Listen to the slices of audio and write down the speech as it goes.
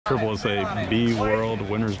USSSA B World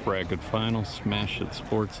Winners Bracket Final. Smash It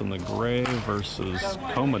Sports in the gray versus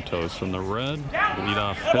Comatose in the red.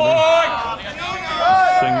 Leadoff hitter.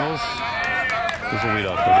 Singles. Who's the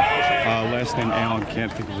leadoff hitter? Last name Allen.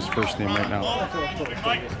 Can't think of his first name right now.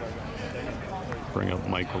 Bring up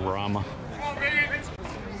Mike Rama.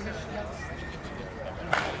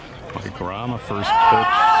 Mike Rama, first pitch,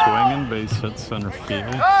 swinging, base hit center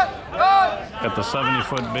field. At the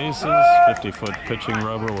 70-foot bases, 50-foot pitching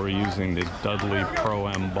rubber, we're using the Dudley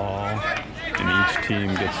Pro-Am ball, and each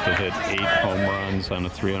team gets to hit 8 home runs on a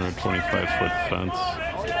 325-foot fence.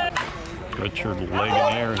 Richard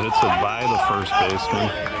Legonier hits it by the first baseman.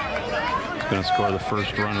 He's going to score the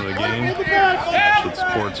first run of the game. Smash It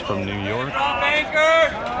Sports from New York.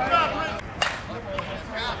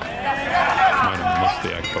 Might have missed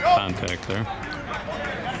the actual contact there.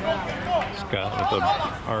 Scott with a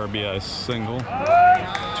RBI single.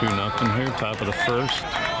 2-0 here, top of the first.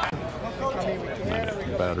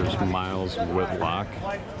 Batters Miles Whitlock.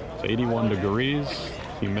 It's 81 degrees.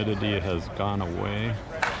 Humidity has gone away.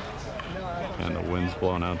 And the wind's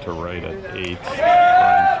blowing out to right at 8. Fine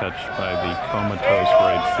catch by the Comatose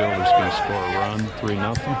right fielder's going to score a run.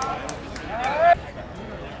 3-0.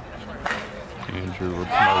 Andrew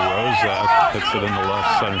Morozak hits it in the left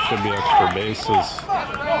center. Should be extra bases.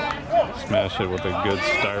 Smash it with a good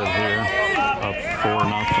start here. Up 4-0.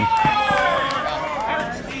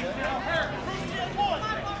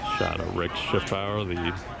 Shot of Rick Schiffhauer,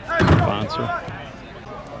 the sponsor.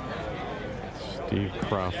 Steve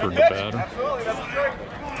Crawford, the batter.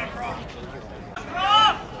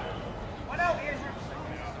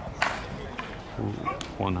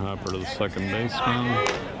 One hopper to the second baseman.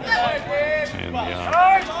 And the out.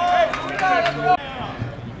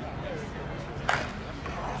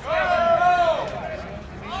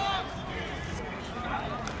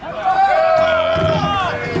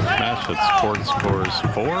 Smash It Sports scores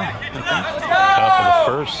 4. Top of the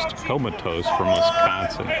first, Comatose from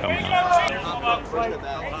Wisconsin coming up.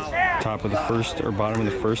 Top of the first, or bottom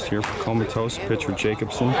of the first here for Comatose. Pitcher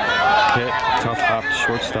Jacobson. Hit, tough hop to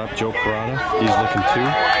shortstop Joe Parada. He's looking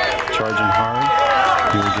to, charging hard.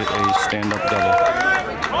 He will get a stand-up double.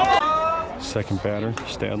 Second batter,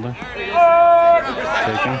 Stadler.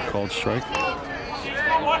 Taken, called strike.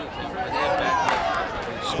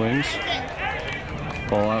 Swings.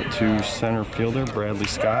 Ball out to center fielder, Bradley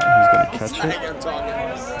Scott. He's going to catch it.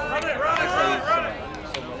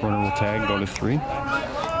 Runner will tag, go to 3.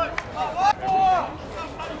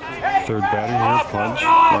 Third batter here, Pudge.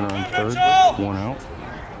 Runner on third, 1 out.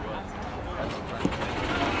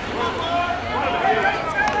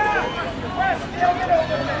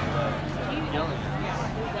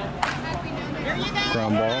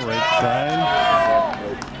 Ground ball, right side.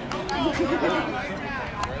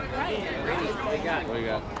 We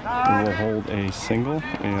will hold a single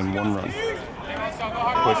and 1 run.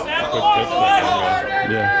 Quick pitch.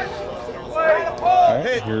 Yeah. All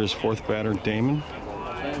right, here's fourth batter, Damon.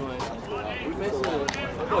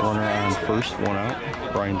 Runner on first, 1 out.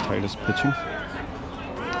 Brian Titus pitching.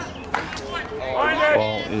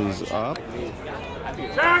 Ball is up.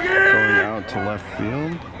 Going out to left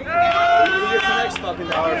field. It's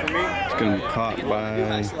going to be caught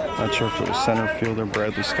by, not sure if it was center fielder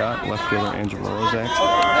Bradley Scott, left fielder Andrew Morozak.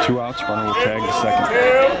 2 outs, runner will tag the second.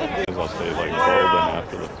 I'll say like golden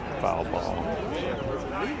after the foul ball.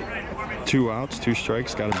 2 outs, 2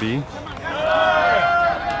 strikes, got to be.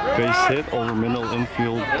 Base hit over middle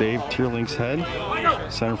infield, Dave Tierlink's head.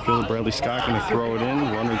 Center fielder Bradley Scott going to throw it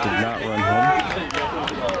in. Runner did not run home.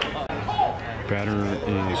 Batter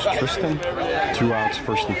is Tristan. 2 outs,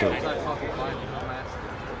 first and third.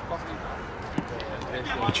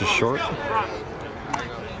 Pitch is short.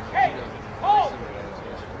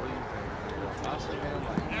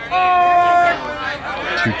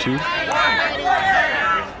 2-2.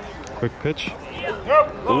 Quick pitch.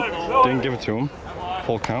 Oop, didn't give it to him.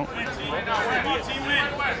 Full count.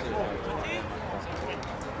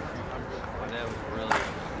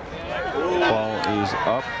 Ball is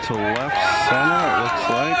up to left center, it looks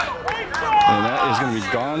like. And that is going to be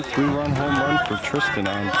gone. 3-run home run for Tristan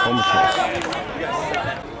on Comatose.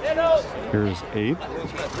 Here's 8.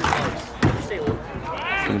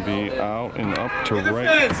 It's going to be out and up to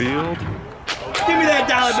right field. Give me that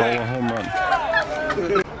dollar back. Solo home run.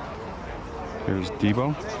 Here's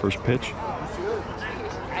Debo, first pitch.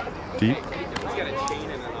 Deep.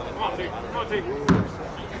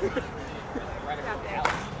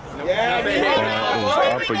 Ball is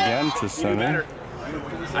up again to center.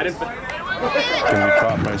 Going to be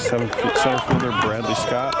caught by center fielder Bradley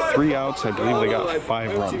Scott. 3 outs. I believe they got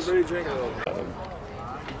 5 runs.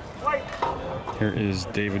 Here is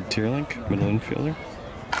David Tierlink, middle infielder.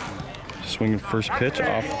 Swinging first pitch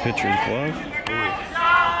off the pitcher's glove.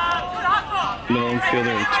 Middle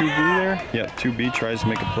infielder in 2B there. Yeah, 2B tries to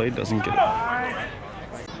make a play, doesn't get it.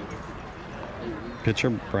 Pitcher,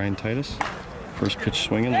 Brian Titus. First pitch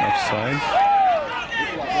swinging, left side.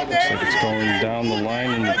 Looks like it's going down the line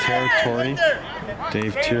in the territory.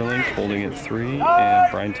 Dave Tierlink holding at 3,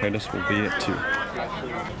 and Brian Titus will be at 2.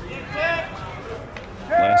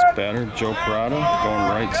 Last batter, Joe Parada, going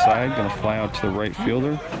right side, going to fly out to the right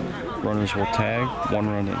fielder. Runners will tag, 1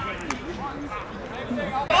 run in. If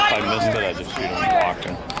I missed it, I just shoot him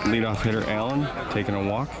walking. Leadoff hitter Allen taking a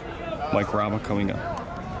walk. Mike Rama coming up.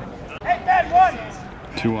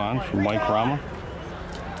 2 on for Mike Rama.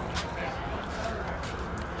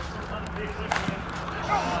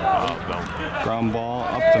 Ground ball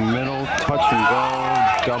up the middle, touch and go,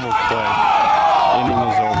 double play. Inning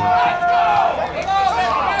is over.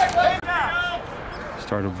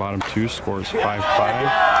 Start of bottom 2, scores 5-5.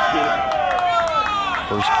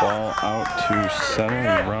 First ball out to center, he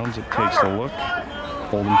rounds it, takes a look,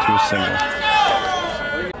 hold him to a single.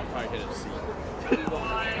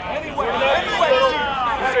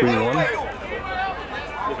 3-1.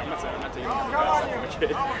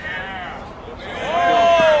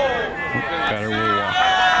 Batter will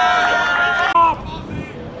walk.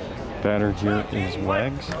 Batter here is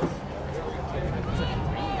Wags.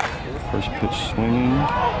 First pitch swinging.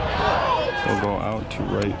 He'll go out to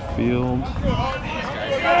right field.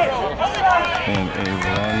 And a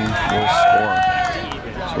run will score.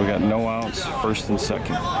 So we got no outs, first and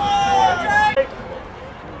second.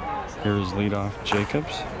 Here's leadoff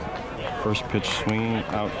Jacobs. First pitch swinging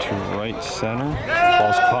out to right center.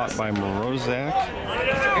 Ball's caught by Morozak.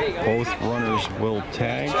 Both runners will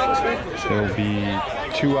tag. There will be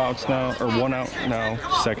 2 outs now, or 1 out now,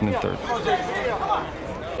 second and third.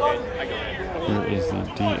 Here is the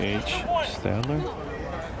DH Stadler.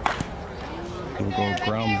 He'll go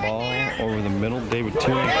ground ball over the middle. David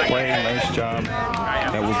Tierlink play, nice job.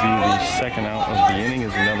 That will be the second out of the inning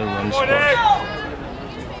as another run scores.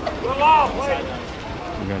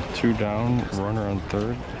 We got 2 down, runner on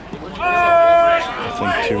third. I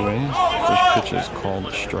think 2 in. First pitch is called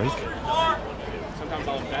a strike.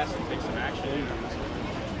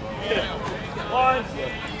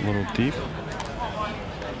 A little deep.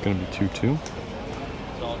 Gonna be 2-2.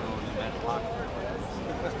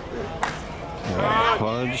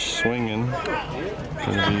 Pudge swinging.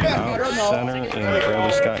 Gonna be out center, and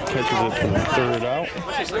Bradley Scott catches it for the third out.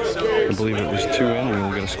 I believe it was 2 in, and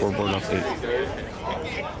we'll get a scoreboard update.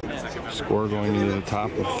 Score going into the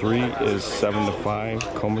top of 3 is 7-5.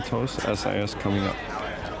 Comatose. SIS coming up.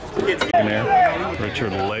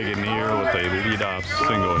 Richard Legonier with a leadoff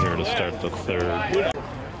single here to start the third.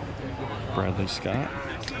 Bradley Scott.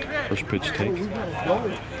 First pitch take.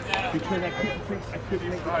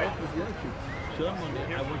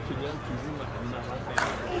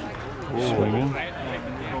 Swinging.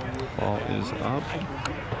 Ball is up.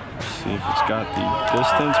 See if it's got the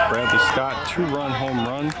distance. Bradley Scott, 2-run home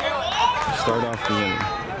run. Start off the inning.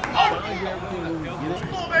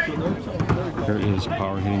 Here is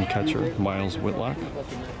power hitting catcher Miles Whitlock.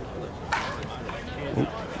 Oop,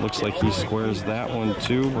 looks like he squares that one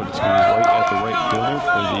too, but it's going to be right at the right fielder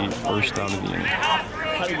for the first out of the inning.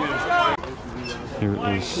 Here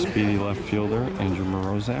is speedy left fielder Andrew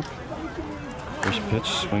Morozak. First pitch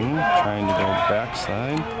swinging, trying to go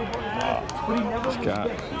backside. He's got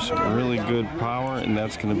some really good power, and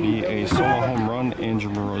that's going to be a solo home run,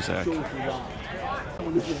 Andrew Morozak.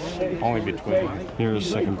 Only between. Here is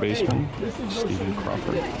second baseman Stephen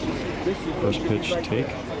Crawford. First pitch take.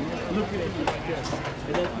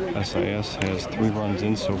 SIS has 3 runs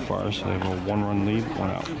in so far, so they have a 1-run lead, 1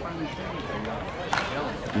 out.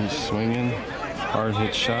 He's swinging, hard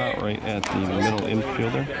hit shot right at the middle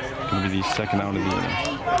infielder. Going to be the second out of the inning.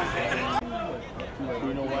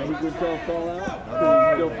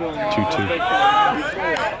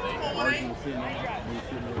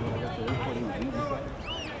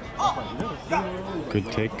 2-2. Good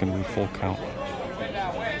take, going to be full count.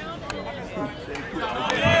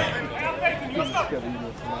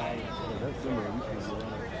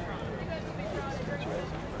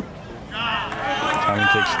 Tommy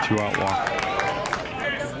takes a 2-out walk.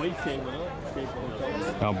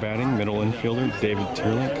 Now batting, middle infielder David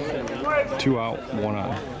Tierlink. 2 out, 1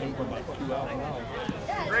 on.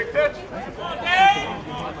 Great pitch.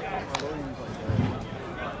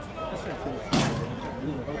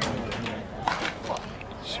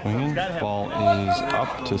 Swinging, ball is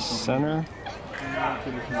up to center. I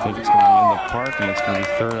think it's going to be in the park, and it's going to be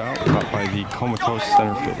third out, caught by the Comatose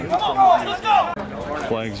center fielder.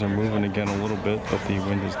 flags are moving again a little bit, but the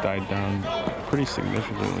wind has died down pretty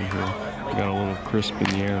significantly here. We got a little crisp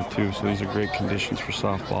in the air too, so these are great conditions for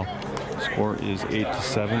softball. Score is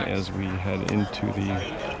 8-7 as we head into the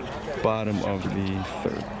bottom of the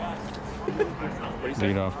third.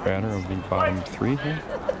 Leadoff batter of the bottom three here.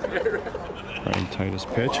 Brian Titus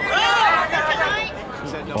pitch.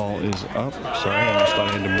 Ball is up. Sorry, I almost thought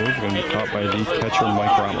I had to move. Going to be caught by the catcher,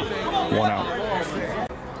 Mike Rama. 1 out.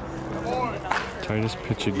 Titus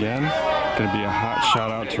pitch again. Going to be a hot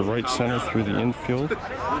shot out to right center through the infield. I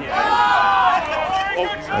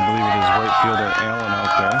believe it is right fielder Allen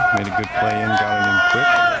out there. Made a good play in, got it in quick.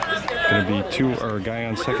 Going to be a guy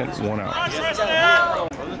on second, 1 out.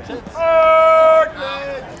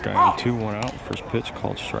 Guy on 2, 1 out. First pitch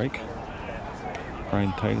called strike.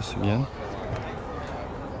 Brian Titus again.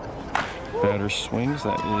 Batter swings,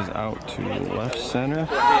 that is out to left center.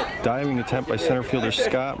 Diving attempt by center fielder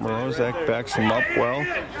Scott. Morozak backs him up well.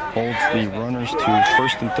 Holds the runners to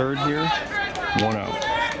first and third here. 1 out.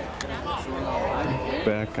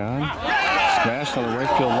 Back on. Smashed on the right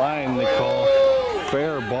field line. They call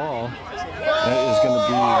fair ball. That is going to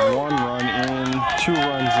be 1 run in, 2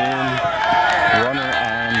 runs in. Runner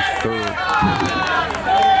on third.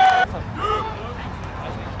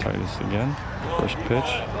 Titus again. First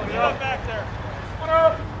pitch.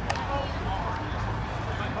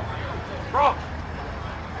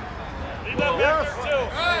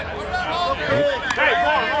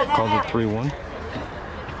 Called it 3-1.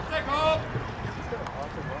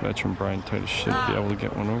 Veteran Brian Titus should be able to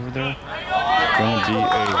get one over there. Going to be a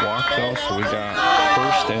walk though, so we got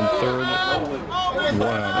first and third. 1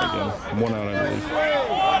 out again. 1 out, I believe.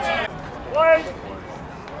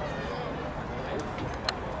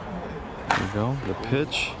 There we go. The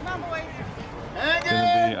pitch. Going to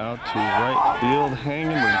be out to right field, hanging,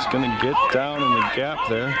 but it's going to get down in the gap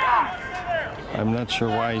there. I'm not sure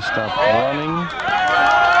why he stopped running.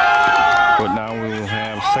 But now we will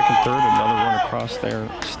have second, third, another run across there,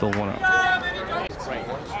 still 1 out.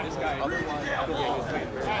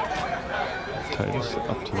 Titus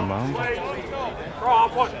up to the mound.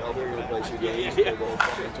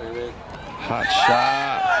 Hot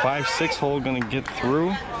shot, 5-6 hole gonna get through.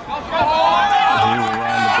 He will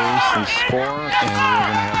round the base and score, and we're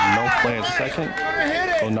gonna have no play at second.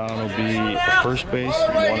 So now it'll be first base,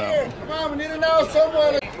 1 out.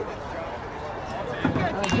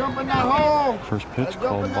 First pitch,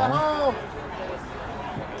 called ball.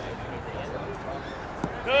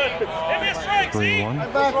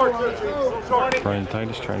 3-1. Brian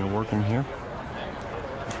Titus trying to work him here.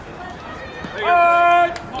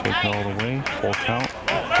 Taking all the way, full count,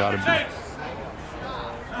 gotta be.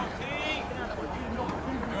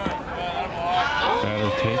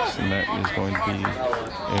 Batter takes, and that is going to be a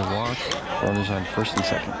walk. Runners on first and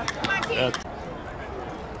second.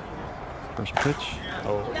 First pitch.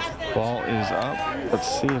 Ball is up.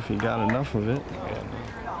 Let's see if he got enough of it.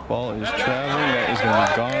 Ball is traveling. That is going to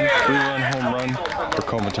be gone. 3-run home run for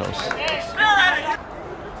Comatose.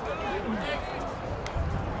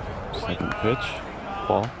 Second pitch.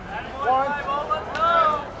 Ball.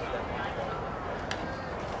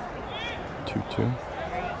 2-2.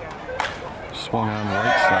 Swung on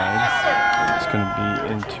right side. It's going to be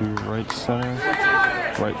into right center.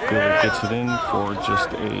 Right fielder gets it in for just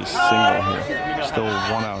a single here. Still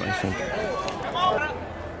 1 out, I think.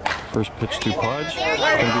 First pitch to Pudge. Going to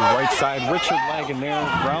be right side. Richard lagging there.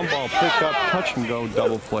 Ground ball pick up, touch and go,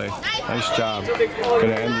 double play. Nice job. Going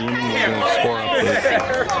to end the inning. We're going to score up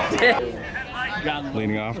there.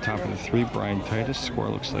 Leading off, top of the 3, Brian Titus. Score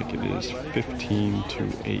looks like it is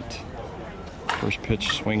 15-8. First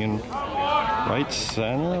pitch swinging right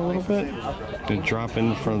center a little bit. To drop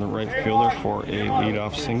in front of the right fielder for a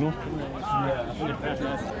leadoff single.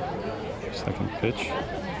 Second pitch.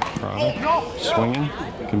 Prada swinging.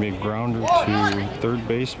 Gonna be a grounder to third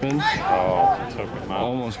baseman.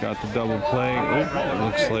 Almost got the double play. It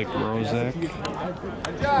looks like Rozak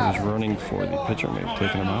is running for the pitcher. May have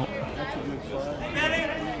taken him out.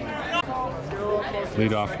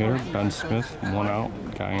 Leadoff hitter, Ben Smith, 1 out,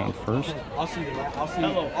 guy on first. I'll see your me.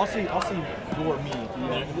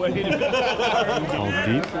 Called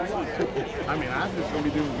deep. I mean, I'm just going to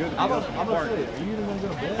be doing good. I'm going to say, are you even going to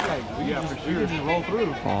go to bed? Like, yeah, for sure. Just roll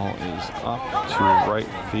through. Ball is up to right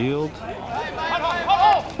field.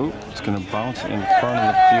 Ooh, it's going to bounce in front of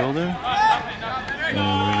the fielder. And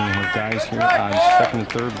we're going to have guys here on second and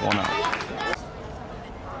third, 1 out.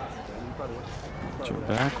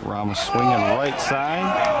 Back, Rama swinging right side.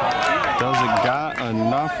 Doesn't got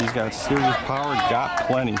enough. He's got serious power, got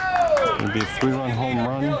plenty. It'll be a 3-run home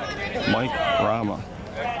run. Mike Rama.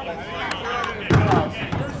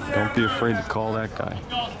 Don't be afraid to call that guy.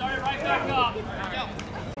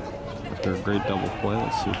 After a great double play,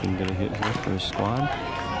 let's see if we can get a hit here for his squad.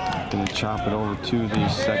 Gonna chop it over to the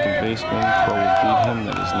second baseman. Throw will beat him.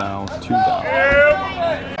 That is now 2 down.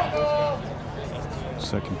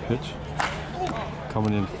 Second pitch.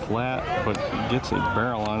 Coming in flat, but he gets a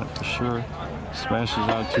barrel on it for sure. Smashes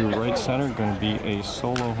out to right center. Going to be a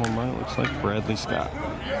solo home run. It looks like Bradley Scott.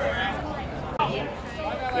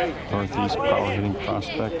 Northeast power hitting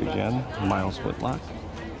prospect again, Miles Whitlock.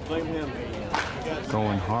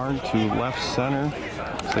 Going hard to left center.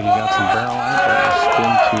 Looks like he got some barrel on it, but a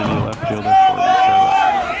spin to the left fielder for the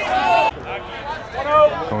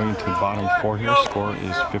third. Going into the bottom 4 here. Score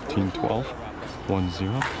is 15-12,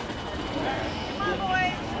 1-0.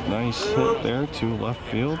 Nice hit there to left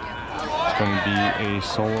field. It's going to be a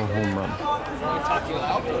solo home run.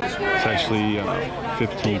 It's actually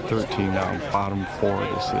 15-13 now, bottom 4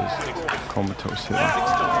 this is. Comatose hitting.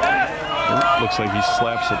 Looks like he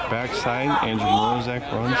slaps it backside. Andrew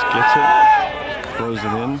Morozak runs, gets it, throws it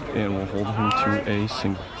in, and will hold him to a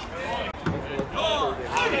single.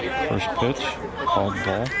 First pitch, called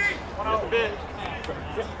ball.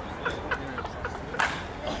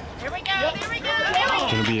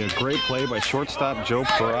 It's going to be a great play by shortstop Joe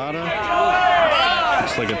Parada.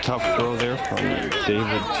 Looks like a tough throw there from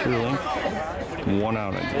David Tierling. 1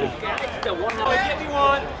 out, I believe.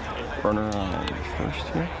 Runner on first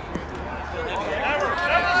here.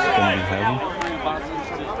 It's going to be heavy.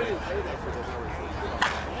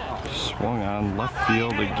 Swung on left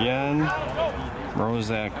field again.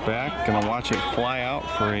 Morozak back. Gonna watch it fly out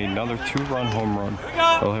for another 2-run home run.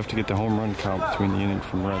 They'll have to get the home run count between the inning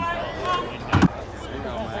from Red.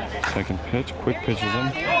 Second pitch, quick pitches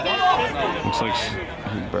in. Looks like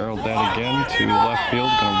he barreled that again to left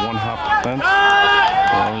field. Gonna one-hop the fence.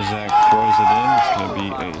 Morozak throws it in. It's gonna be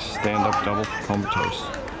a stand-up double for Comatose.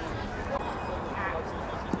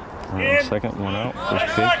 Second, 1 out. First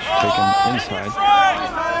pitch, taken inside.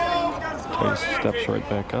 Tice steps right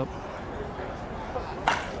back up.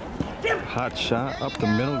 Hot shot up the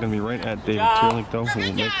middle, gonna be right at David Tierling though, who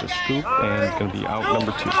will make the scoop, and it's gonna be out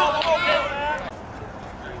number 2.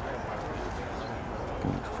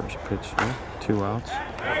 First pitch here, 2 outs.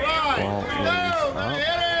 Ball is up.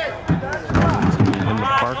 It's gonna be in the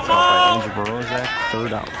park, out by Andrew Morozak,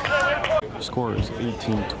 3rd out. Score is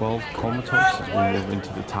 18-12 Comatose as we move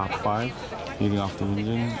into the top 5. Leading off the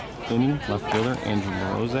inning, left fielder Andrew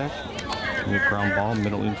Morozak. Mid ground ball,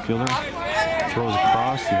 middle infielder. Throws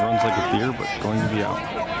across, he runs like a deer, but going to be out.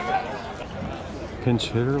 Pinch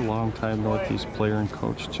hitter, longtime Northeast player and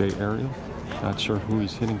coach, Jay Ariel. Not sure who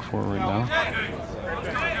he's hitting for right now.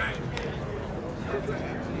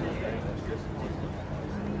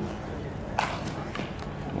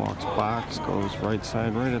 Walks box, goes right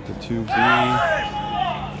side, right at the 2B.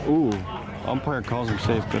 Ooh, umpire calls him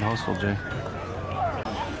safe. Good hustle, Jay.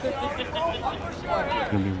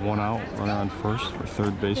 Gonna be 1 out, runner on first for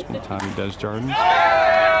third baseman Tommy Desjardins.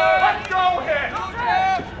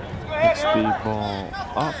 Hits the ball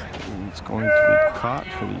up, and it's going to be caught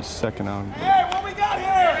for the 2nd out.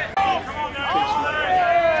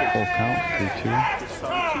 Full count, 3-2.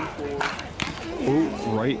 Ooh,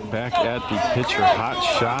 right back at the pitcher, hot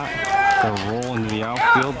shot. Gonna roll into the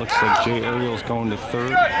outfield. Looks like Jay Ariel's going to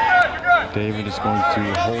 3rd. David is going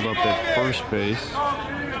to hold up at first base.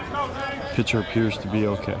 Pitcher appears to be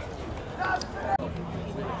okay.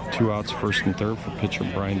 2 outs, 1st and 3rd for pitcher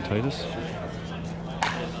Brian Titus. He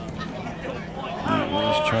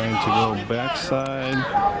is trying to go backside.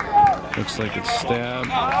 Looks like it's stabbed.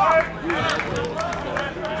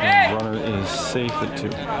 And runner is safe at 2.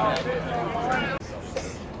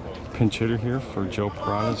 Pinch hitter here for Joe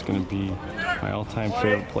Parada is going to be my all-time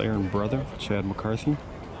favorite player and brother, Chad McCarthy.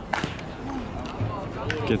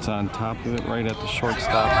 Gets on top of it right at the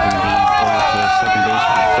shortstop and be over to the second base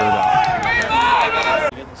for the 3rd out.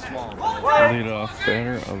 Lead-off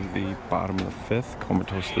batter of the bottom of the 5th.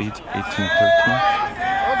 Comatose leads 18-13.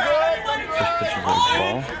 First pitch is a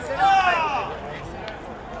ball.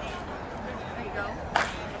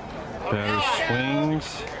 Batter swings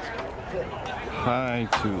high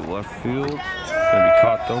to left field. Going to be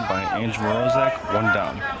caught though by Andrew Morozak. 1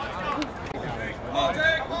 down.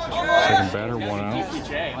 Second batter, 1 out.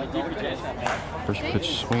 First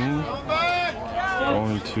pitch swing.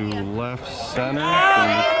 Going to left center. Going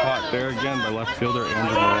to be caught there again by left fielder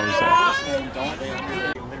Andrew Morozak.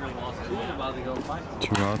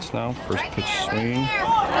 2 outs now. First pitch swing. Going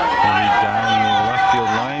to be down the left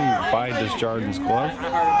field line by Desjardins' glove.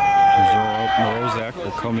 Morozak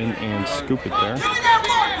will come in and scoop it there.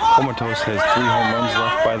 Comatose has 3 home runs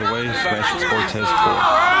left, by the way. Smash Sports has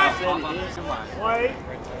 4.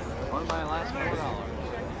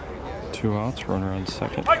 2 outs, runner on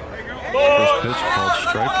second. First pitch called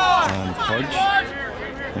strike on Pudge.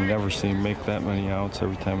 I never see him make that many outs.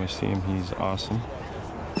 Every time I see him, he's awesome.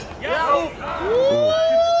 Ooh.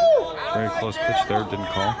 Very close pitch there, didn't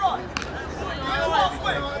call.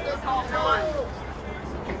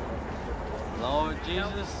 Lord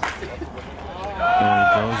Jesus. There he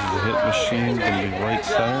goes, the hit machine, going to be right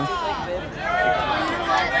center.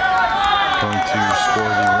 Going to score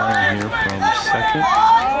the runner here from second.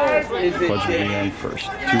 Pudge will be on first.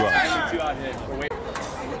 2 outs.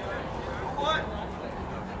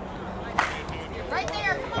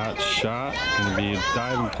 Hot shot, going to be a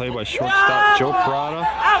diving play by shortstop Joe Parada.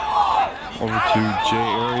 Over to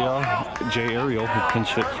Jay Ariel, who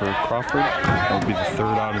pinch hit for Crawford. That will be the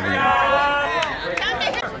 3rd out of the inning.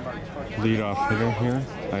 Leadoff hitter here.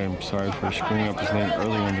 I am sorry for screwing up his name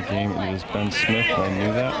earlier in the game. It is Ben Smith, I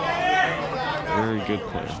knew that. Very good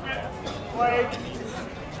player.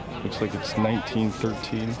 Looks like it's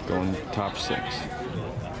 19-13, going top 6.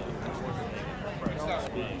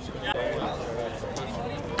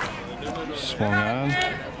 Swung on.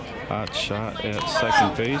 Hot shot at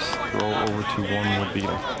second base. Throw over to 1 will beat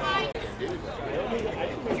him.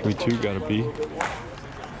 3-2, gotta be.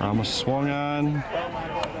 Ramos swung on.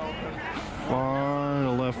 Far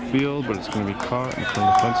to left field, but it's going to be caught in front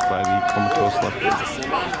of the fence by the Comatose left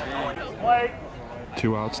fielder.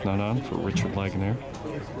 2 outs, none on for Richard Laganair.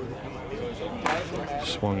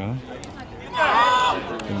 Swung on.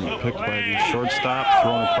 Going to be picked by the shortstop,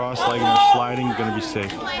 thrown across, Laganair sliding, going to be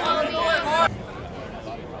safe.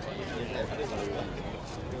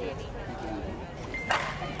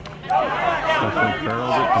 Definitely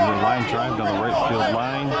barreled it, going to be a line drive down the right field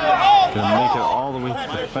line. Going to make it all the way to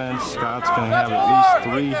the fence. Scott's going to have at least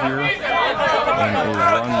 3 here. And a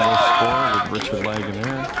run will score with Richard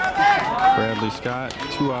Laganair. Bradley Scott,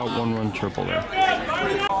 2 out, 1 run triple there.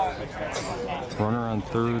 Runner on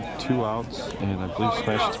third, 2 outs, and I believe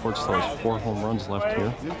Smash Sports still has 4 home runs left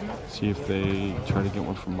here. See if they try to get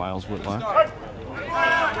one from Miles Whitlock.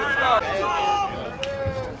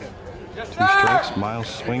 2 strikes, Miles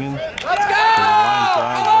swinging. Line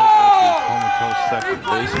drive right at the Comatose second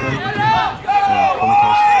baseman. And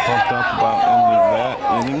Comatose is pumped up about ending that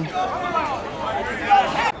inning.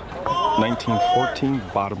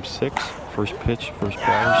 19-14, bottom 6. First pitch, first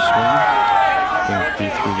batter, swing. Going to be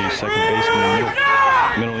through the second baseman,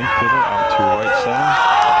 middle infielder, out to right center.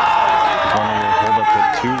 Runner will hold up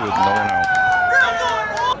at 2 with no one out.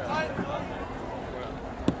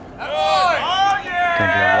 Going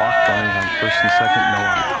to be a walk, running on first and second, no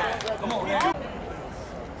out.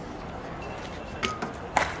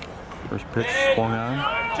 First pitch swung on,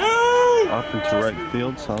 up into right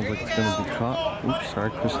field. Sounds like it's going to be caught. Oops, sorry,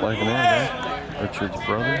 Chris Laganair there, Richard's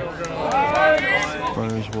brother.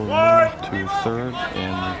 Runners will move to third,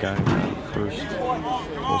 and the guy at first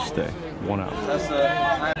will stay. 1 out.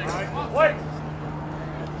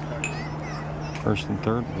 First and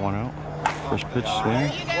third, 1 out. First pitch swing.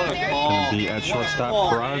 Going to be at shortstop,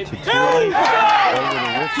 Parada to 2 over to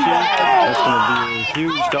Richie. That's going to be a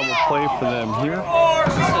huge double play for them here.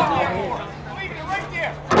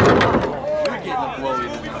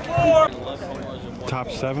 Top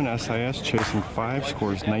 7, SIS chasing 5,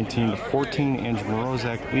 scores 19-14. Andrew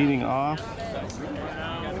Morozak leading off.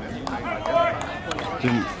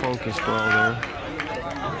 Didn't focus well there.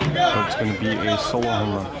 But it's going to be a solo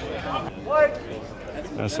home run.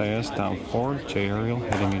 SIS down 4. Jay Ariel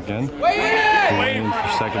hitting again. Waiting for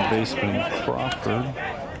second baseman Crawford.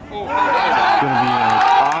 It's going to be an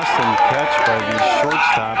awesome catch by the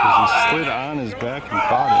shortstop as he slid on his back and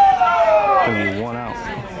caught it. It's going to be 1 out.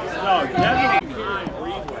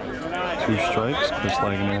 2 strikes. Chris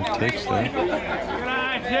Laganair takes there.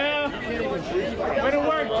 Way to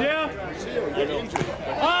work, Jeff.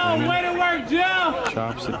 Oh, way to work, Jeff.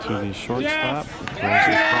 Chops it to the shortstop. Throws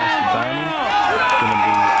it across the diamond. It's going to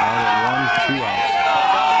be out at 1, 2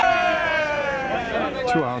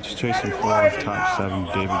 outs. 2 outs chasing 4. Top 7,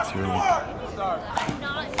 David Tierley.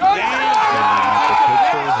 The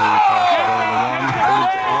pitcher who tosses it